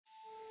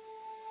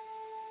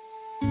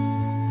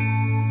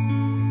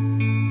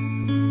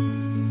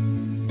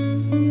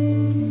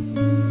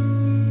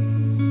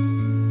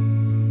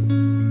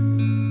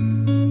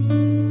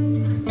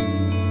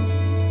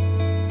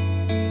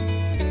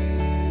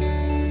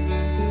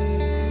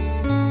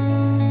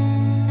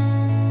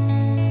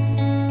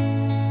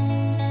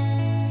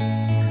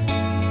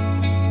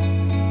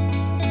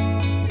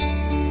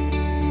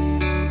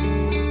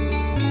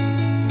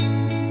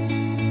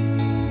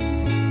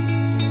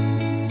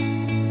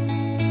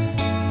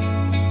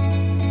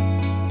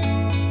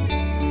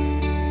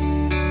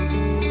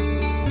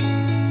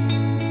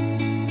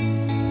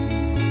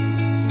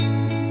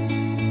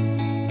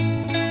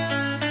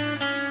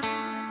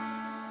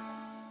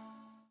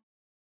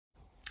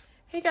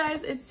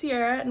guys, it's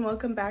Sierra and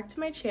welcome back to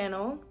my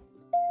channel.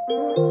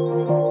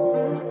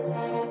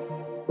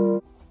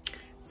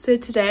 So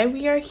today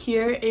we are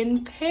here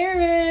in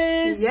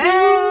Paris.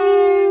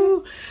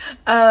 Yay!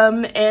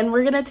 And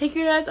we're gonna take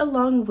you guys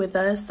along with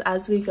us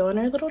as we go on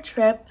our little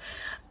trip.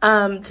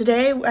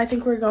 Today I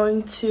think we're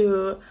going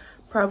to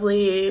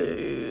probably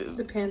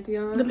The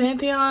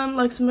Pantheon,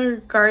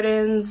 Luxembourg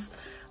Gardens,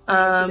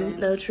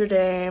 Notre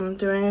Dame,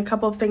 doing a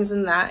couple of things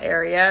in that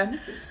area.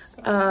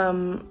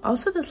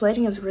 Also this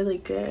lighting is really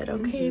good,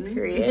 okay,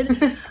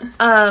 period.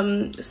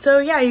 So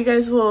yeah, you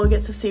guys will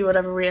get to see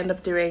whatever we end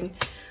up doing.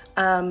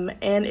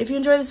 And if you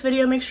enjoy this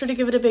video, make sure to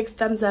give it a big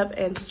thumbs up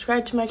and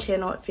subscribe to my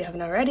channel if you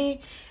haven't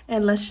already.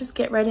 And let's just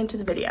get right into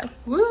the video.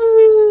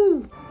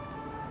 Woo!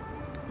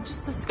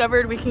 Just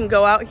discovered we can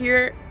go out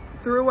here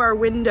through our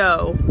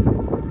window.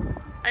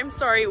 I'm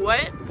sorry,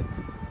 what?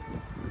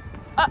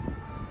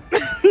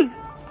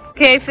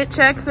 Okay, fit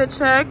check.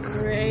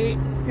 Great,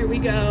 here we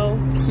go.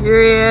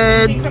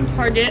 Period. From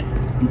Target.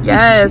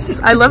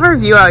 Yes, I love our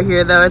view out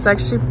here though. It's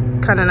actually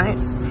kind of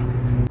nice.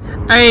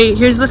 All right,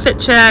 here's the fit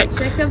check.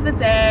 Check of the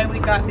day. We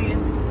got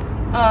these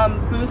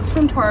boots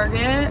from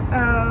Target,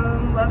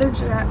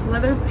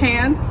 leather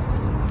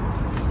pants,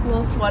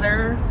 little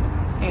sweater,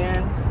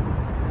 and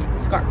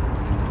scarf.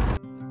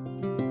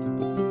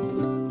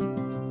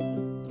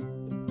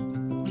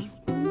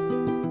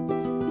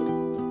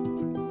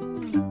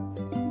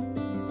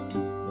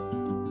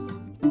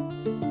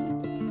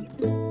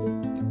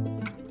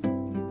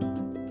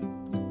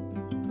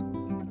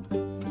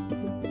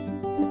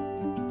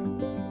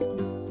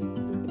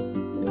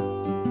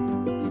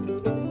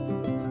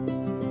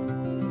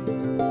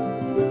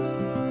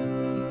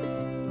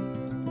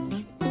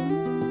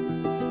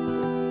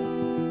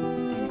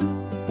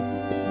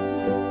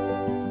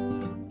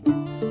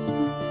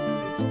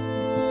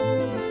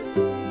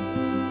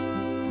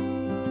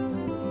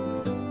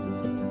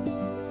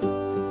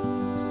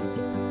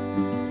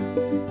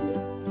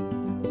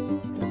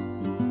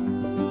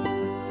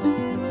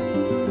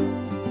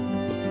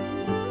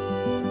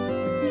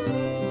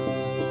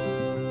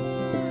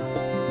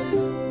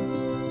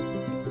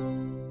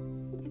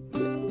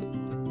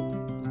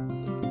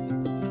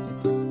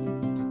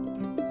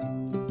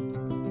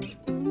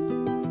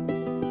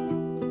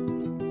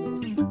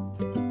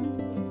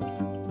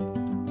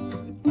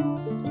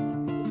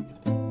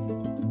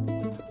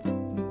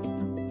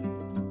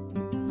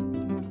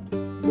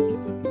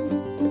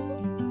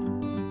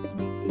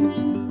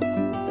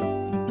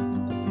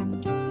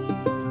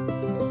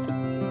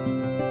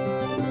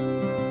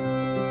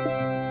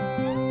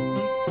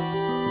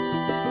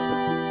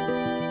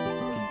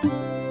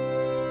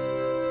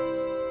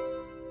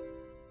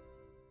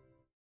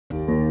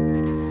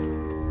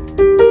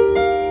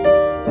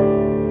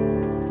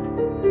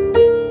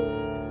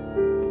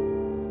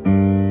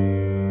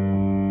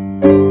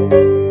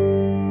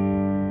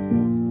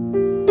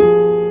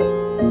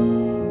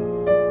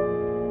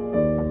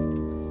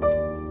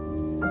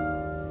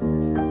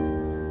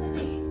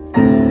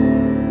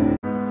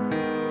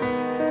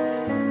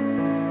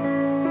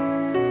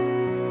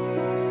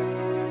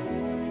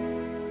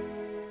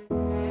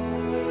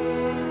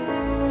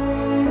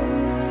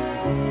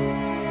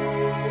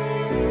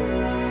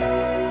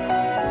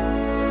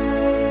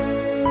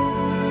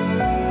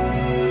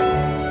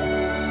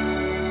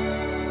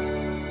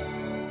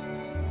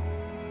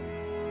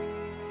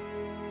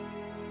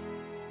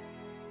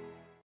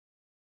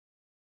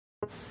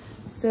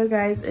 So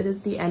guys, it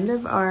is the end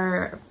of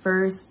our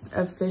first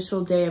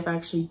official day of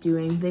actually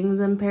doing things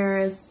in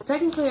Paris.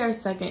 Technically our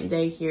second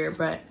day here,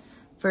 but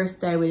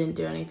first day we didn't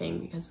do anything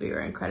because we were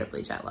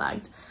incredibly jet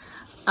lagged.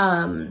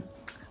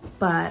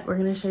 But we're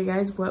gonna show you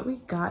guys what we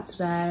got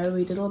today.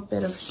 We did a little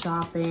bit of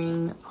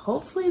shopping.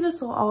 Hopefully this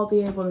will all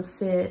be able to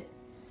fit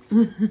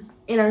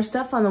in our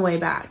stuff on the way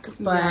back,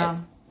 but yeah,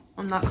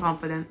 I'm not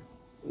confident.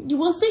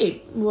 We'll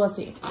see.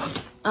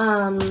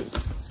 So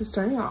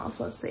starting off,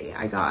 let's see,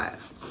 I got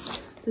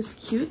this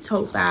cute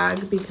tote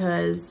bag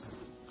because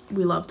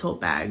we love tote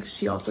bags.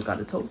 She also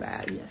got a tote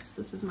bag. Yes,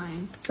 this is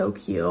mine. So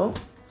cute.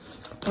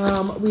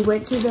 We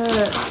went to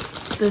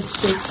the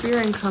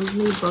Shakespeare and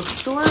Company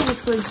bookstore,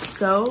 which was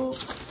so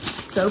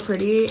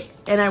pretty.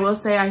 And I will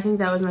say, I think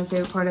that was my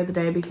favorite part of the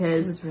day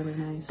because it was really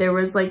nice. There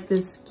was like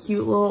this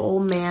cute little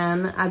old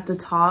man at the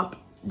top,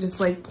 just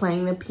like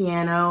playing the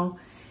piano.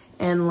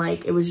 And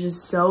like, it was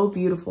just so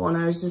beautiful. And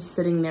I was just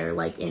sitting there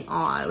like in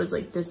awe. I was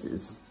like, this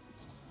is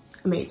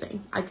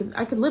amazing. I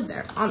could live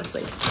there,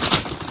 honestly.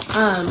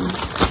 That's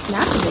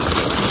a big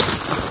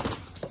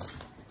deal.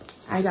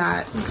 I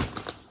got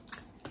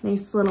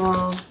nice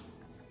little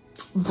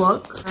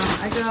book.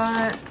 I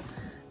got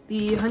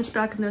the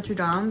Hunchback of Notre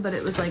Dame, but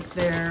it was like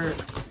their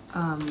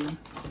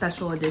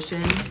special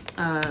edition,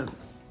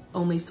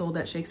 only sold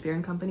at Shakespeare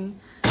and Company.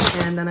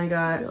 And then I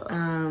got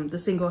The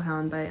Single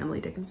Hound by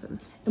Emily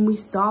Dickinson. And we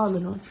saw the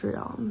Notre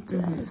Dame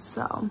today,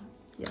 so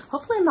yes.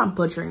 Hopefully I'm not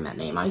butchering that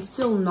name. I'm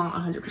still not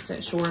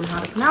 100% sure on how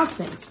to pronounce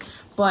things.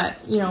 But,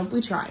 you know,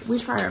 we try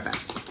our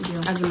best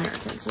as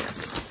Americans here.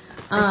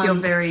 I feel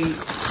very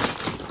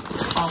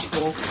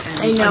awful and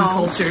I know.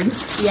 uncultured.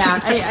 Yeah,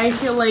 I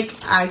feel like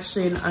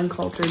actually an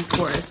uncultured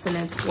tourist, and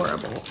it's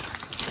horrible.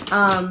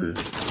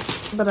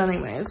 But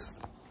anyways,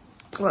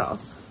 what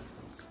else?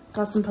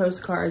 Got some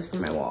postcards for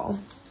my wall.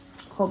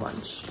 Whole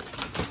bunch.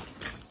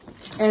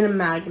 And a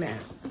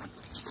magnet.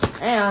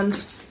 And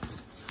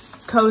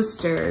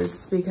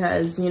coasters,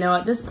 because, you know,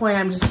 at this point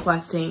I'm just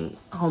collecting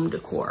home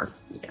decor.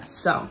 Yes.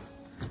 So,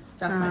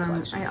 that's my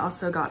collection. I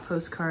also got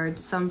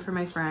postcards, some for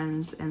my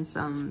friends and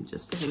some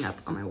just to hang up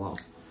on my wall.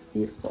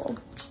 Beautiful.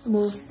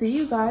 We'll see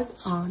you guys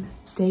on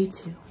day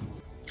 2.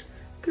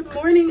 Good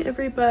morning,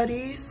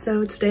 everybody.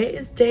 So today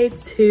is day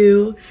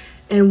 2,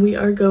 and we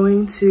are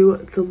going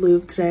to the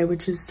Louvre today,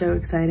 which is so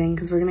exciting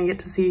because we're gonna get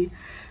to see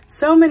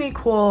so many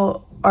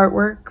cool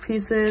artwork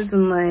pieces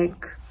and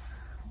like,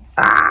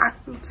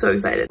 I'm so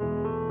excited.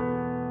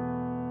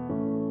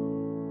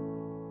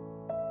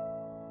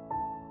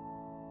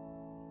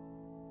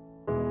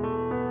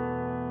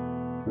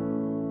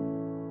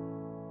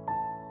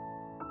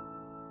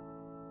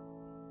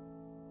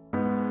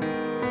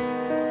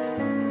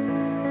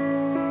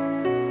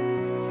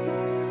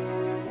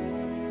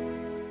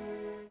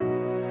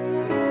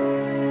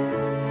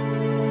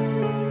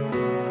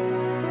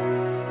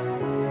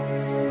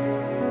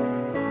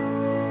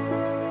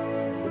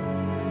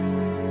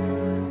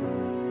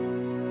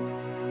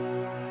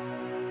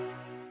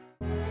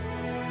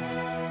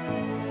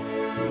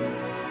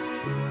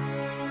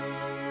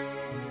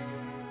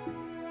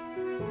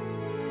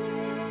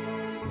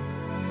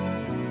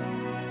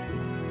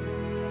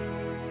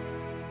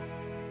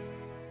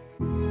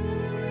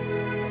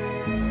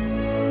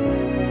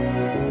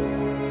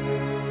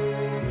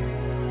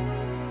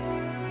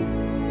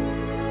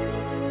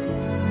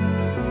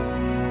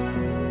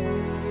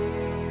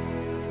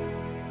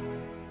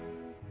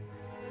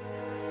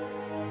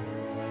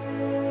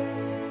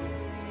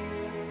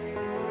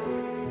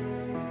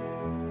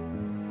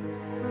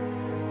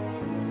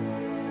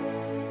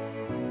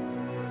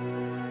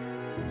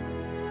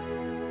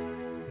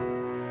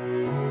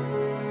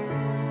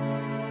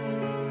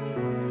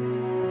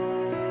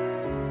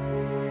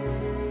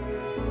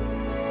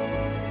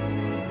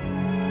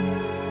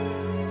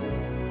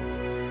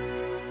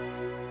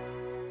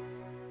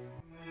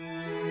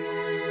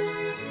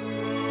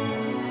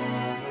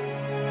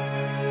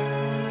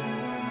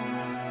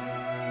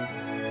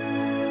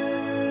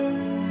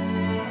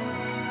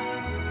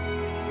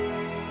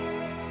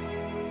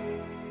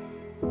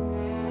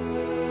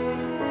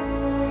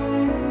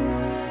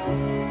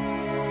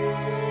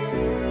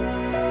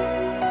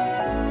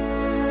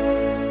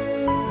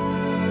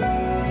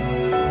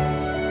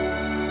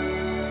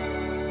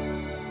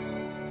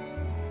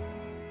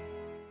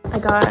 I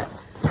got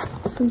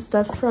some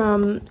stuff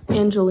from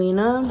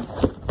Angelina.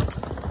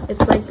 It's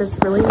like this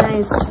really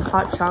nice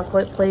hot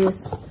chocolate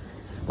place,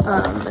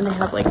 and they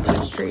have like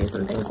pastries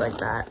and things like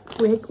that.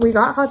 We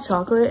got hot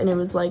chocolate, and it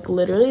was like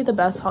literally the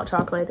best hot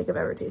chocolate I think I've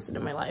ever tasted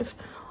in my life.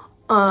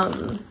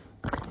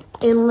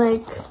 And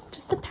like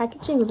just the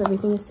packaging of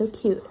everything is so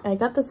cute. I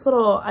got this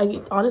little,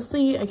 I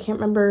can't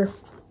remember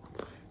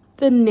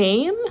the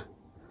name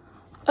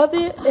of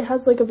it. It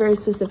has like a very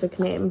specific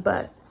name,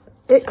 but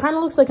it kind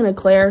of looks like an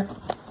eclair,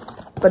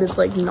 but it's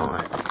like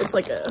not. It's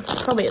like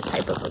probably a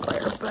type of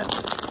eclair.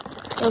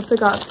 But I also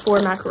got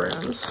 4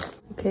 macaroons.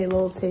 Okay,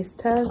 little taste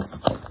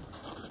test.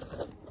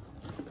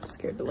 I'm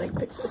scared to like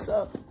pick this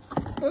up.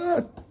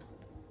 Ugh.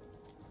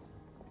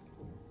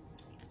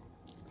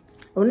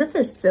 I wonder if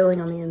there's filling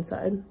on the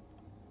inside.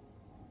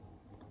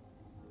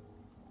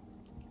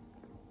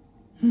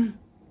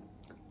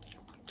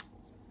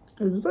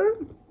 Is there?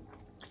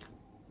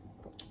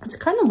 It's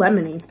kind of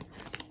lemony.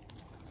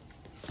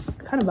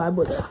 I kind of vibe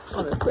with it,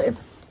 honestly.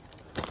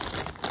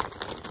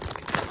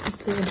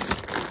 Let's see.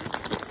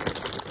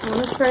 I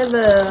want to try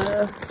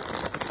the...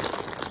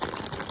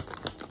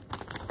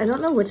 I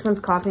don't know which one's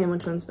coffee and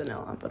which one's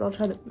vanilla, but I'll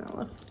try the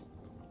vanilla.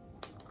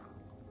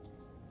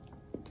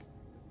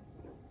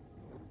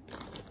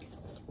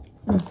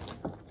 Mm.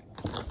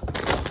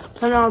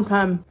 10 out of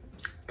 10.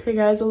 Okay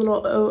guys, a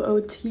little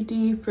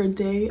OOTD for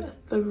day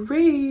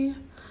 3.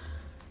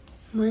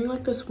 I'm wearing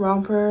like this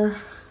romper,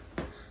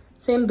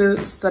 same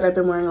boots that I've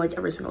been wearing like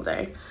every single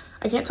day.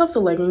 I can't tell if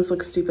the leggings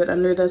look stupid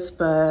under this,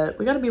 but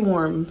we gotta be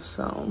warm,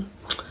 so.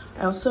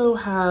 I also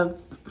have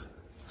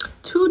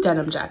 2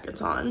 denim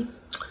jackets on,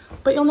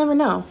 but you'll never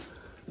know.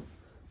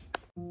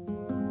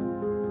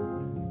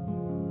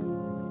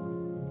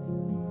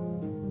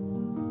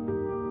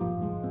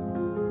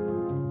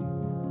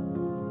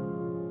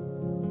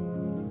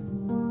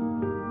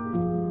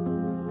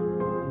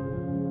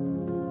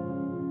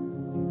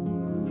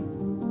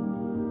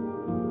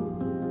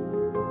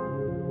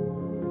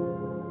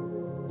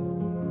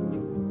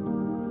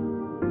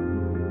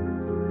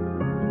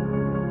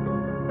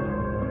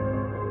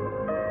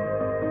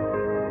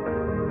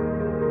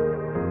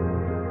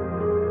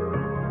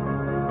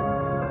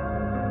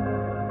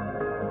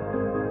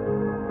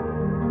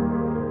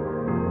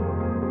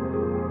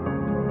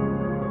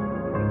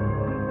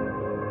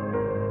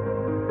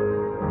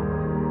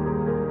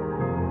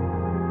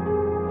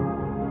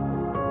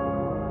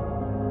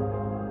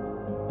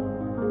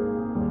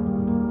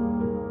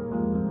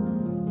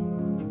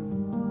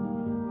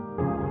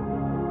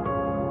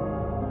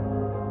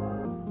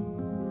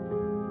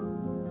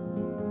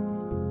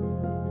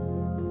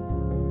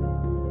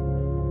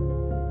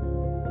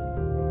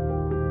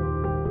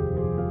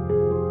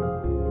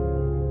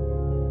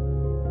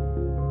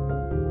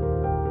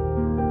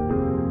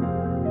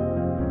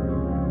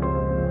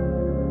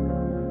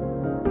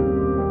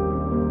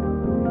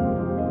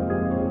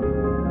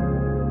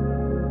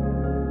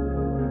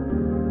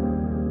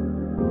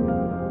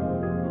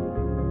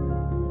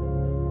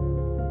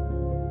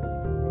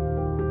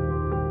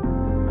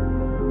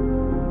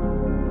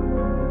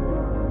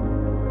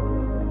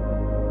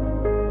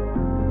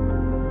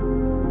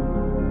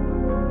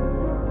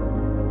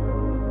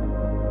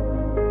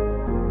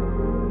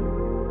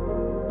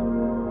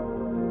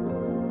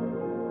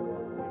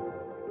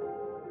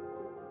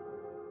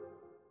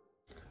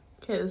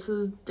 Okay, this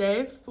is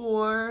day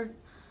 4.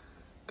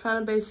 Kind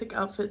of basic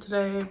outfit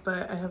today,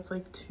 but I have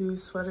like 2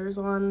 sweaters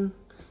on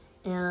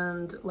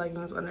and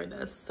leggings under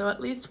this. So at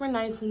least we're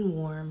nice and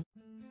warm.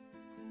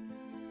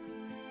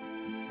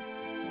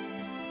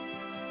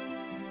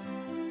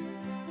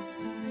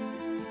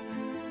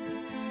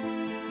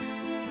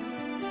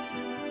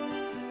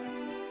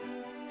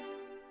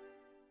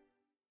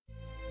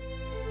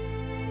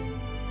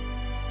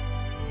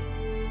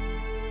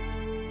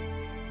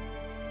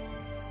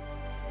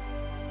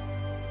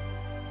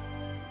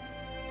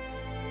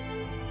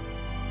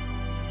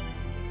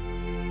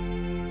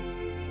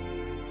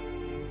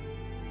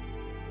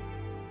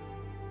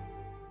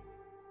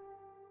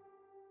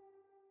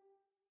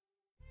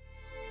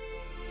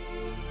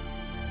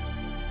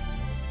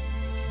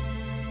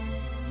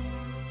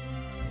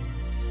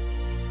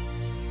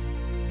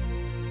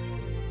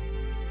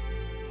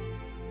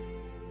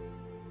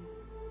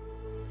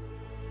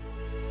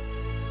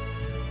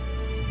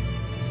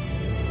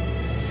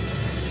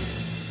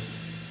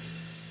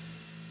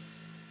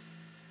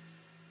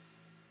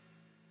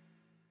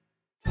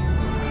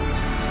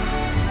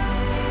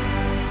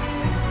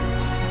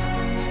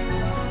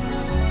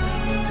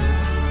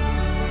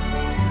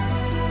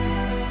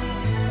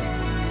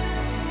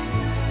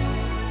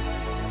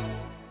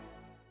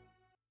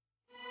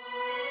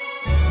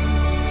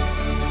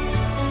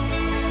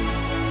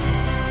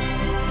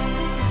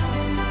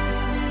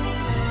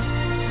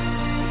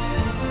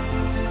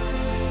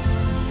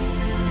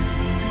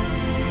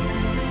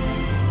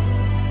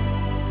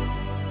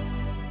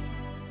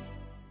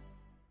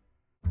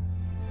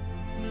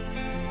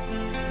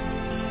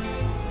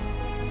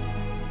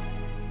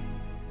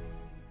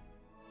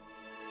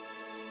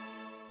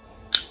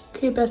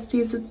 Okay,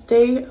 besties, it's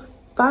day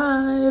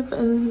 5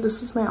 and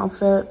this is my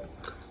outfit.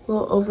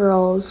 Little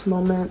overalls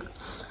moment.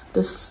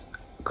 This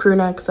crew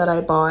neck that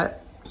I bought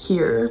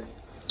here.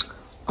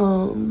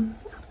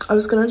 I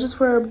was gonna just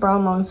wear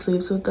brown long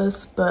sleeves with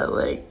this, but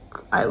like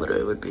I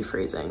literally would be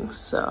freezing.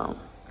 So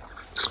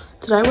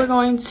today we're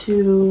going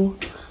to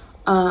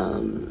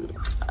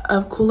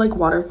a cool like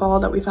waterfall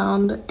that we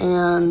found,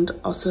 and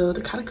also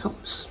the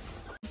catacombs.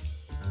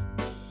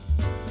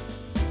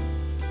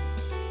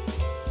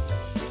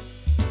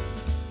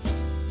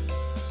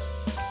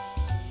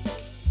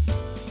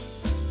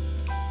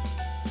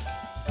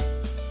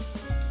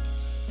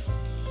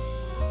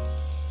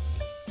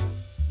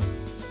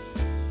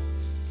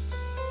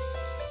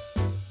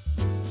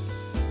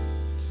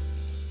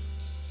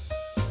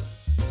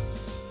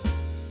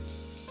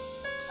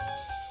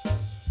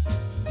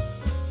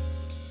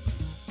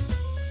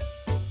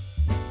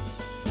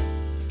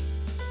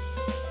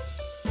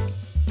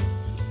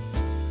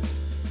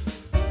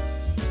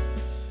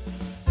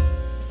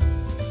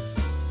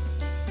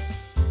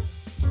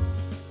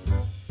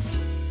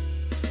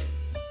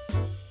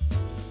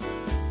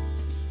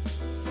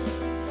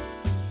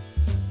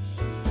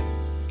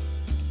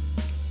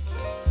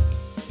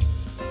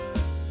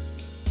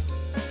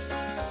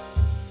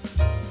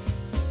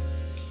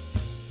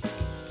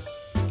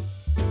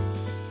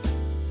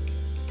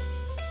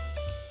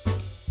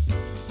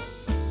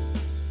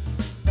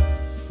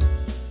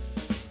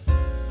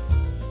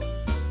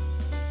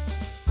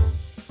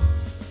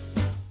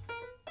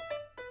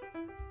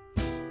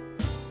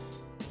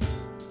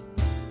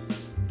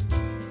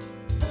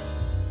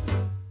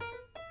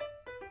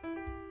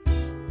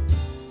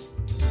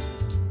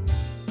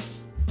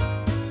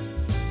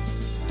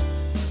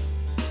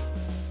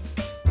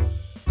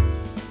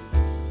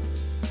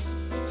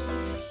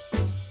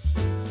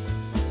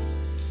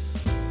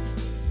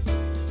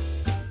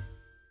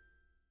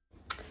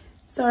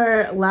 So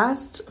our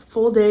last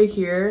full day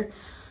here,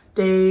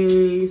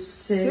 day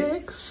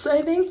 6,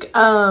 I think.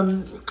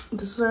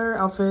 This is our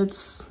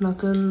outfits,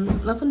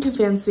 nothing too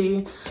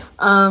fancy.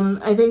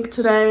 I think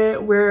today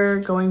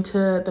we're going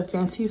to the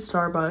fancy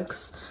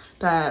Starbucks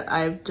that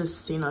I've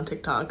just seen on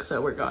TikTok,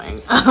 so we're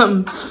going.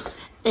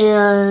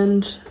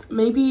 And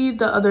maybe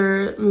the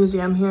other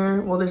museum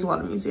here. Well, there's a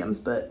lot of museums,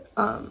 but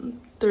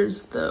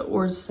there's the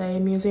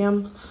Orsay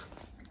Museum.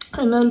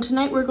 And then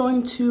tonight we're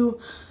going to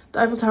the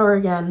Eiffel Tower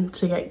again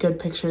to get good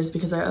pictures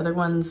because our other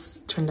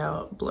ones turned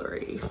out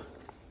blurry.